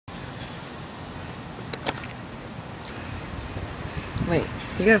Wait,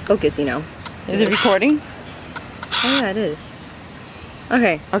 you gotta focus, you know. Is it recording? Oh yeah, it is.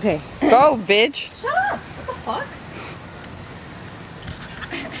 Okay. Okay. Go, bitch. Shut up! What the fuck?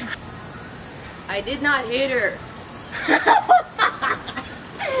 I did not hit her.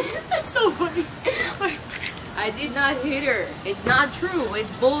 That's so funny. I did not hit her. It's not true.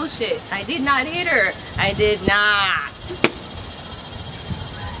 It's bullshit. I did not hit her. I did not.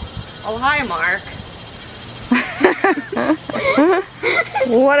 Oh, hi, Mark.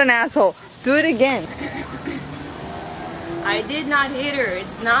 What an asshole. Do it again. I did not hit her.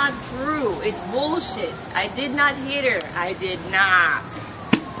 It's not true. It's bullshit. I did not hit her. I did not.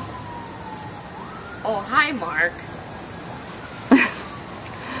 Oh, hi, Mark.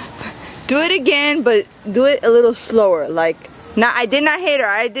 Do it again, but do it a little slower. Like, I did not hit her.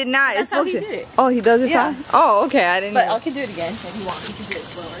 I did not. That's it's how bullshit. he did it. Oh, he does it fast? Oh, okay. I didn't But know. I can do it again if you want. You can do it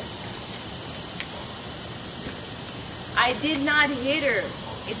slower. I did not hit her.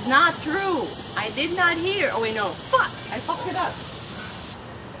 It's not true. I did not hit her. Oh wait, no. Fuck! I fucked it up.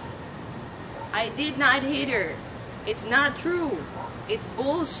 I did not hit her. It's not true. It's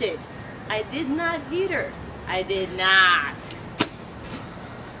bullshit. I did not hit her. I did not.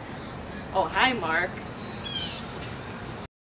 Oh, hi, Mark.